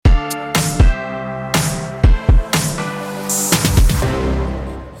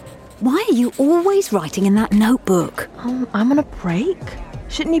are you always writing in that notebook? I'm on a break.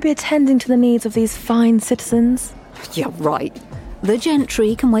 Shouldn't you be attending to the needs of these fine citizens? Yeah, right. The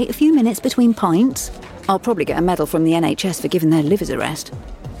gentry can wait a few minutes between pints. I'll probably get a medal from the NHS for giving their livers a rest.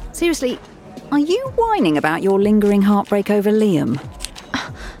 Seriously, are you whining about your lingering heartbreak over Liam?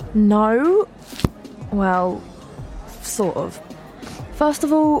 No. Well, sort of. First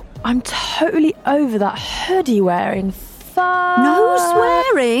of all, I'm totally over that hoodie wearing No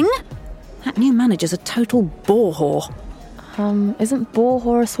swearing! That new manager's a total bore whore. Isn't bore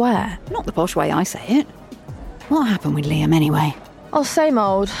whore a swear? Not the posh way I say it. What happened with Liam anyway? Oh, same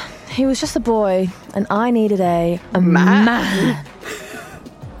old. He was just a boy, and I needed a man.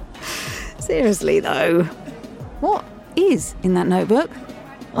 Seriously, though. What is in that notebook?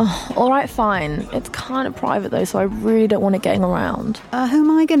 Oh, all right, fine. It's kind of private, though, so I really don't want it getting around. Who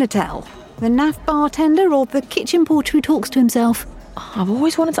am I going to tell? The naff bartender or the kitchen porter who talks to himself? I've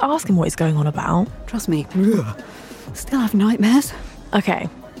always wanted to ask him what he's going on about. Trust me. Still have nightmares. Okay,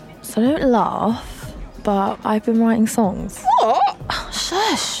 so don't laugh, but I've been writing songs. What?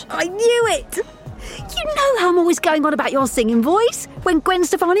 Shush. I knew it! You know how I'm always going on about your singing voice when Gwen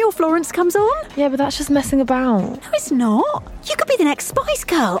Stefani or Florence comes on? Yeah, but that's just messing about. No, it's not. You could be the next Spice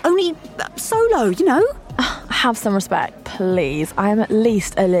Girl, only solo, you know? Have some respect, please. I am at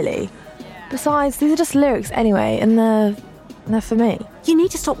least a lily. Besides, these are just lyrics anyway, and they're for me. You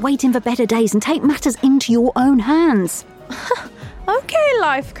need to stop waiting for better days and take matters into your own hands. Okay,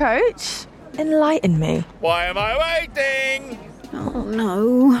 life coach. Enlighten me. Why am I waiting? Oh,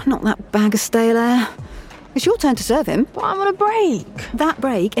 no, not that bag of stale air. It's your turn to serve him. But I'm on a break. That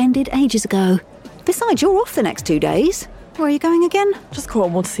break ended ages ago. Besides, you're off the next 2 days. Where are you going again? Just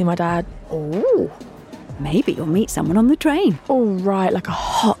Cornwall to see my dad. Oh, maybe you'll meet someone on the train. All right, like a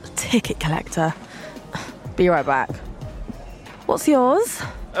hot ticket collector. Be right back. What's yours?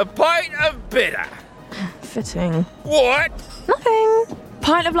 A pint of bitter. Fitting. What? Nothing.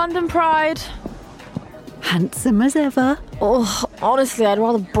 Pint of London Pride. Handsome as ever. Oh, honestly, I'd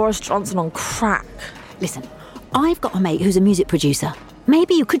rather Boris Johnson on crack. Listen, I've got a mate who's a music producer.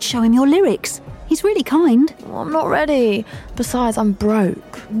 Maybe you could show him your lyrics. He's really kind. Oh, I'm not ready. Besides, I'm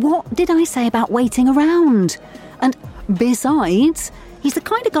broke. What did I say about waiting around? And besides, he's the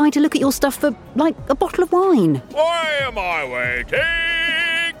kind of guy to look at your stuff for, like, a bottle of wine. Why am I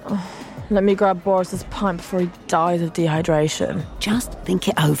waiting? Oh, let me grab Boris's pint before he dies of dehydration. Just think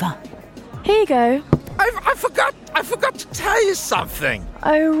it over. Here you go. I forgot to tell you something.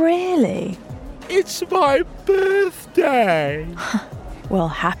 Oh, really? It's my birthday. Well,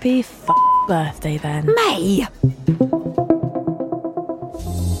 happy birthday then. May!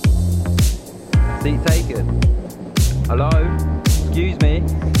 Seat taken. Hello? Excuse me?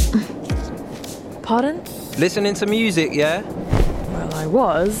 Pardon? Listening to music, yeah? Well, I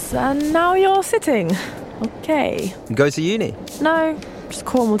was, and now you're sitting. Okay. Go to uni? No, just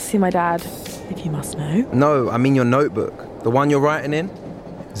Cornwall to see my dad, if you must know. No, I mean your notebook. The one you're writing in?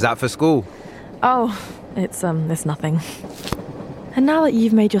 Is that for school? Oh, it's nothing. And now that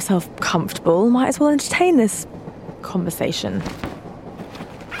you've made yourself comfortable, might as well entertain this conversation.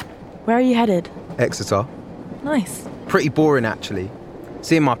 Where are you headed? Exeter. Nice. Pretty boring, actually.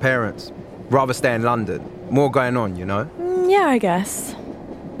 Seeing my parents. Rather stay in London. More going on, you know? Yeah, I guess.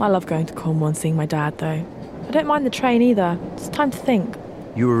 I love going to Cornwall and seeing my dad, though. I don't mind the train either. It's time to think.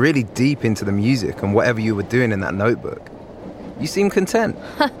 You were really deep into the music and whatever you were doing in that notebook. You seem content.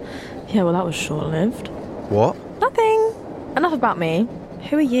 Yeah, well, that was short-lived. What? Nothing. Enough about me.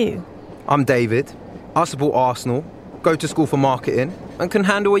 Who are you? I'm David. I support Arsenal, go to school for marketing, and can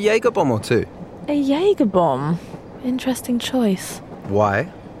handle a Jaeger bomb or two. A Jaeger bomb? Interesting choice. Why?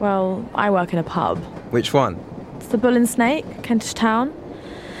 Well, I work in a pub. Which one? It's the Bull and Snake, Kentish Town.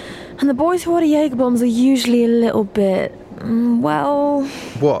 And the boys who order Jaeger bombs are usually a little bit, well...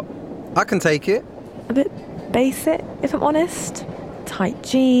 What? I can take it. A bit basic, if I'm honest. Tight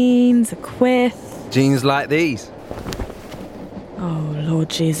jeans, a quiff. Jeans like these. Oh, Lord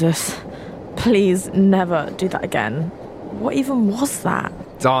Jesus. Please never do that again. What even was that?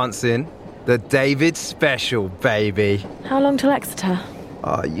 Dancing. The David Special, baby. How long till Exeter?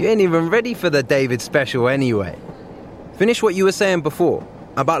 Oh, you ain't even ready for the David Special anyway. Finish what you were saying before,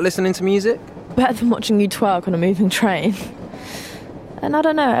 about listening to music? Better than watching you twerk on a moving train. And I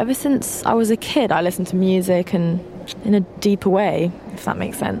don't know, ever since I was a kid, I listened to music and in a deeper way, if that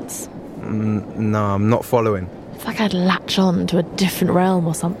makes sense. No, I'm not following. It's like I'd latch on to a different realm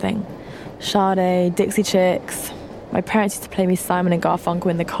or something. Sade, Dixie Chicks. My parents used to play me Simon and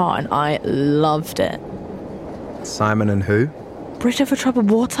Garfunkel in the car, and I loved it. Simon and who? Bridge Over Troubled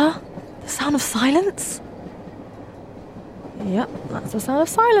Water? The Sound of Silence? Yep, that's the sound of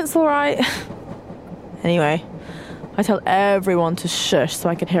silence, all right. Anyway, I tell everyone to shush so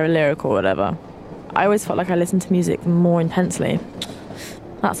I could hear a lyric or whatever. I always felt like I listened to music more intensely.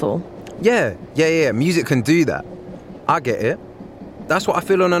 That's all. Yeah, music can do that. I get it. That's what I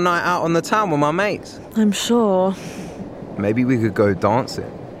feel on a night out on the town with my mates. I'm sure. Maybe we could go dancing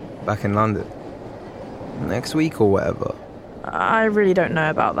back in London. Next week or whatever. I really don't know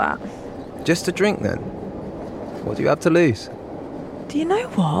about that. Just a drink then. What do you have to lose? Do you know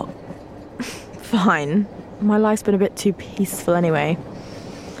what? Fine. My life's been a bit too peaceful anyway.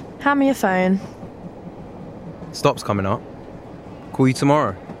 Hand me your phone. Stop's coming up. Call you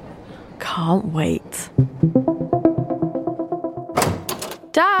tomorrow. Can't wait.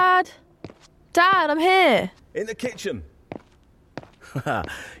 Dad! Dad, I'm here! In the kitchen.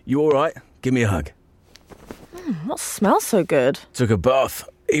 You all right? Give me a hug. What smells so good? Took a bath.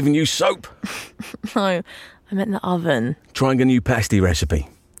 Even used soap. No, I meant the oven. Trying a new pasty recipe.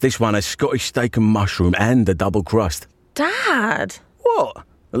 This one has Scottish steak and mushroom and a double crust. Dad! What?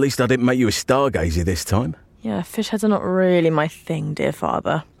 At least I didn't make you a stargazer this time. Yeah, fish heads are not really my thing, dear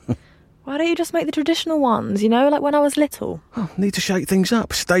father. Why don't you just make the traditional ones, like when I was little? Oh, need to shake things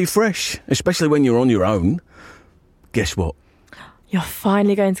up, stay fresh, especially when you're on your own. Guess what? You're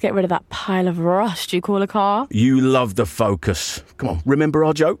finally going to get rid of that pile of rust you call a car? You love the Focus. Come on, remember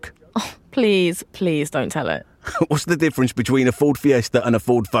our joke? Oh, please don't tell it. What's the difference between a Ford Fiesta and a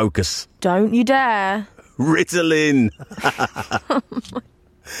Ford Focus? Don't you dare. Ritalin.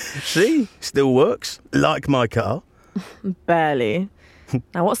 See? Still works. Like my car. Barely.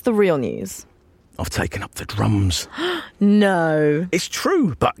 Now, what's the real news? I've taken up the drums. No. It's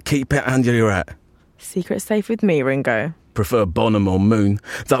true, but keep it under your hat. Secret safe with me, Ringo. Prefer Bonham or Moon,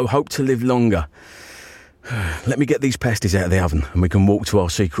 though hope to live longer. Let me get these pasties out of the oven and we can walk to our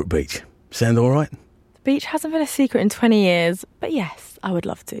secret beach. Sound all right? The beach hasn't been a secret in 20 years, but yes, I would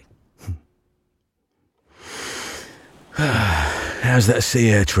love to. How's that sea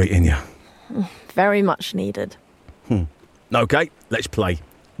air treating you? Very much needed. OK, let's play.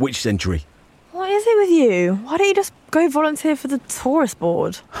 Which century? What is it with you? Why don't you just go volunteer for the tourist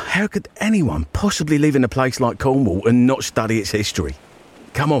board? How could anyone possibly live in a place like Cornwall and not study its history?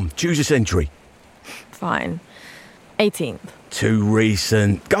 Come on, choose a century. Fine. 18th. Too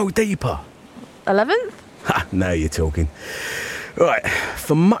recent. Go deeper. 11th? Ha, now you're talking. Right,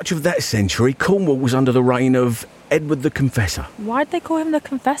 for much of that century, Cornwall was under the reign of Edward the Confessor. Why'd they call him the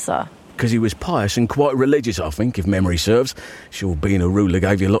Confessor? Because he was pious and quite religious, I think, if memory serves. Sure, being a ruler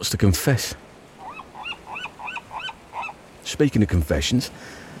gave you lots to confess. Speaking of confessions,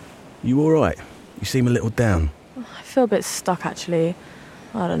 you all right? You seem a little down. I feel a bit stuck, actually.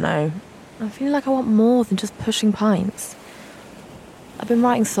 I don't know. I feel like I want more than just pushing pints. I've been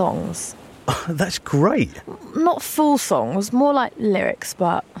writing songs. Oh, that's great. Not full songs, more like lyrics,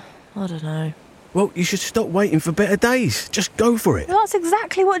 but I don't know. Well, you should stop waiting for better days. Just go for it. Well, that's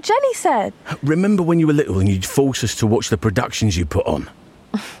exactly what Jenny said. Remember when you were little and you'd force us to watch the productions you put on?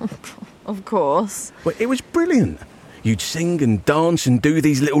 Of course. Well, it was brilliant. You'd sing and dance and do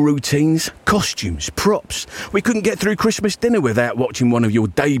these little routines, costumes, props. We couldn't get through Christmas dinner without watching one of your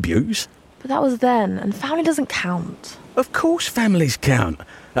debuts. But that was then, and family doesn't count. Of course families count.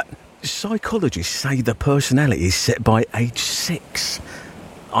 Psychologists say the personality is set by age 6.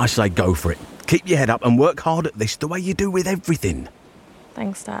 I say go for it. Keep your head up and work hard at this the way you do with everything.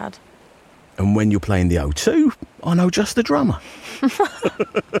 Thanks, Dad. And when you're playing the O2, I know just the drummer.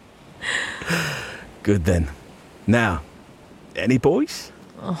 Good then. Now, any boys?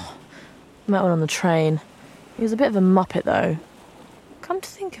 Oh, met one on the train. He was a bit of a muppet, though. Come to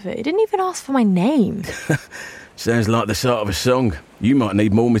think of it, he didn't even ask for my name. Sounds like the start of a song. You might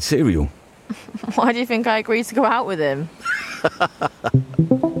need more material. Why do you think I agreed to go out with him?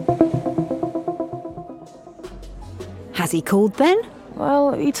 Has he called then?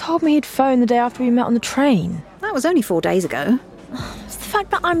 Well, he told me he'd phone the day after we met on the train. That was only 4 days ago. It's the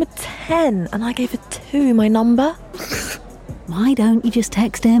fact that I'm a 10 and I gave a 2 my number. Why don't you just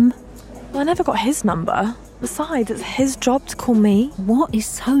text him? Well, I never got his number. Besides, it's his job to call me. What is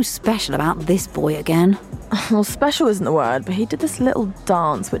so special about this boy again? Well, special isn't the word, but he did this little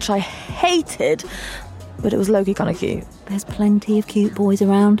dance, which I hated, but it was low-key kind of cute. There's plenty of cute boys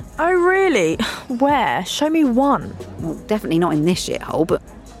around. Oh, really? Where? Show me one. Well, definitely not in this shithole, but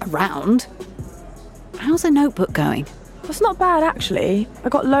around. How's the notebook going? It's not bad, actually. I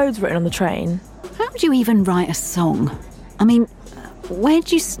got loads written on the train. How would you even write a song? I mean,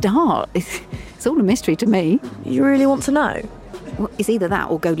 where'd you start? It's all a mystery to me. You really want to know? Well, it's either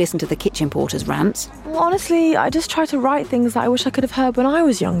that or go listen to the kitchen porter's rants. Well, honestly, I just try to write things that I wish I could have heard when I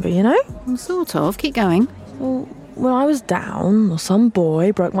was younger, you know? Well, sort of. Keep going. Well, when I was down or some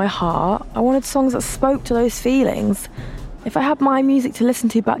boy broke my heart, I wanted songs that spoke to those feelings. If I had my music to listen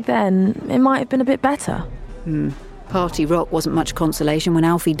to back then, it might have been a bit better. Party rock wasn't much consolation when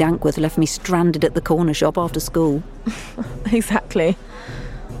Alfie Dankworth left me stranded at the corner shop after school. Exactly.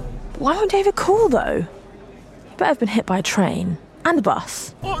 Why won't David call, though? He better have been hit by a train. And a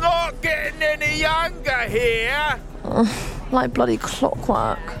bus. I'm not getting any younger here. Like bloody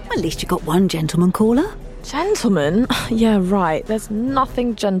clockwork. At least you got one gentleman caller. Gentleman? Yeah, right. There's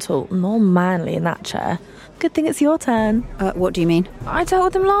nothing gentle nor manly in that chair. Good thing it's your turn. What do you mean? I dealt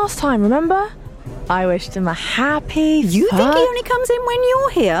with him last time, remember? I wished him a happy... You think he only comes in when you're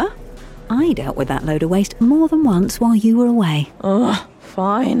here? I dealt with that load of waste more than once while you were away. Ugh,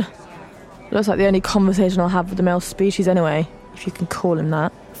 fine. Looks like the only conversation I'll have with the male species anyway, if you can call him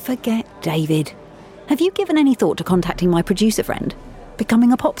that. Forget David. Have you given any thought to contacting my producer friend?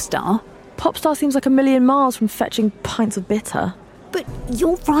 Becoming a pop star? Pop star seems like a million miles from fetching pints of bitter. But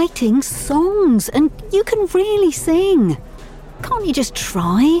you're writing songs and you can really sing. Can't you just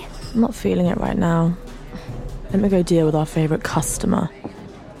try? I'm not feeling it right now. Let me go deal with our favourite customer.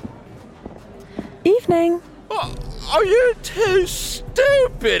 Evening. Are you too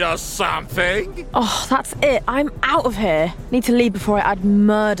stupid or something? Oh, that's it. I'm out of here. Need to leave before I add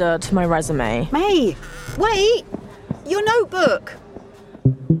murder to my resume. May, wait! Your notebook!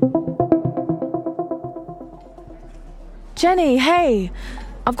 Jenny, hey.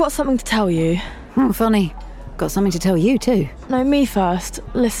 I've got something to tell you. Oh, funny. Got something to tell you too. No, me first.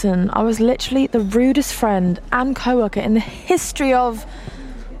 Listen, I was literally the rudest friend and co-worker in the history of...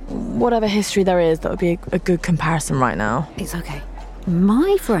 whatever history there is that would be a good comparison right now. It's okay.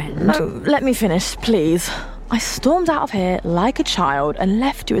 My friend... No, let me finish, please. I stormed out of here like a child and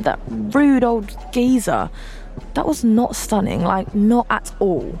left you with that rude old geezer. That was not stunning, like, not at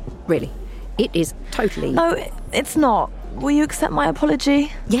all. Really? It is totally... No, it's not. Will you accept my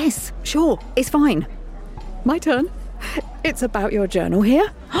apology? Yes, sure, it's fine. My turn. It's about your journal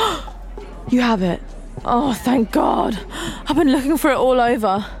here. You have it. Oh, thank God. I've been looking for it all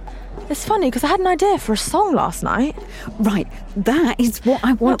over. It's funny because I had an idea for a song last night. Right, that is what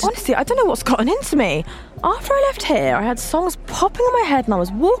I want No, honestly, I don't know what's gotten into me. After I left here, I had songs popping in my head and I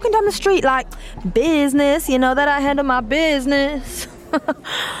was walking down the street like, business, you know that I handle my business.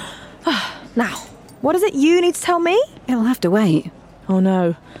 Now, what is it you need to tell me? It'll have to wait. Oh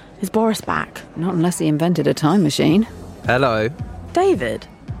no, is Boris back? Not unless he invented a time machine. Hello. David?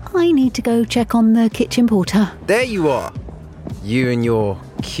 I need to go check on the kitchen porter. There you are. You and your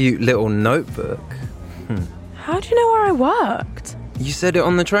cute little notebook. How do you know where I worked? You said it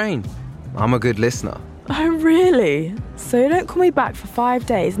on the train. I'm a good listener. Oh, really? So you don't call me back for 5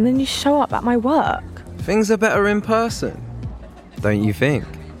 days and then you show up at my work? Things are better in person, don't you think?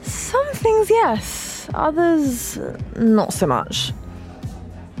 Some things, yes. Others, not so much.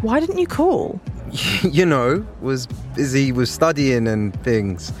 Why didn't you call? You know, was busy with studying and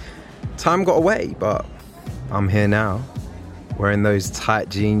things. Time got away, but I'm here now. Wearing those tight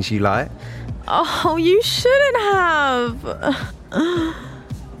jeans you like. Oh, you shouldn't have.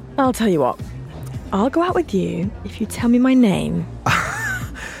 I'll tell you what. I'll go out with you if you tell me my name.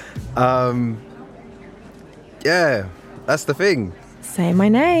 Yeah, that's the thing. Say my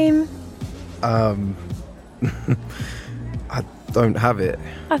name. I don't have it.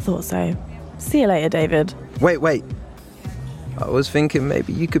 I thought so. See you later, David. Wait. I was thinking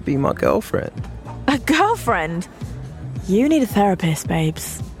maybe you could be my girlfriend. A girlfriend? You need a therapist,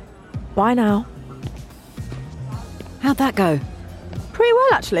 babes. Bye now. How'd that go? Pretty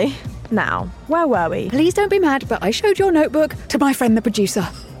well, actually. Now, where were we? Please don't be mad, but I showed your notebook to my friend the producer.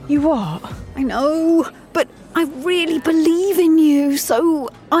 You what? I know, but I really believe in you, so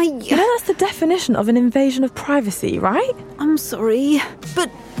You know that's the definition of an invasion of privacy, right? I'm sorry,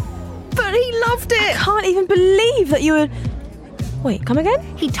 but he loved it. I can't even believe that you would... Wait, come again?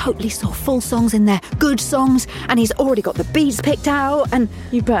 He totally saw full songs in there, good songs, and he's already got the beats picked out, and...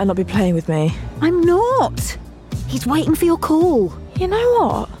 You better not be playing with me. I'm not. He's waiting for your call. You know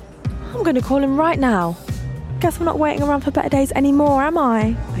what? I'm going to call him right now. Guess we're not waiting around for better days anymore, am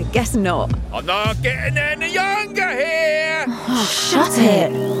I? I guess not. I'm not getting any younger here. Oh, shut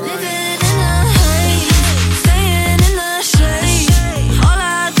it.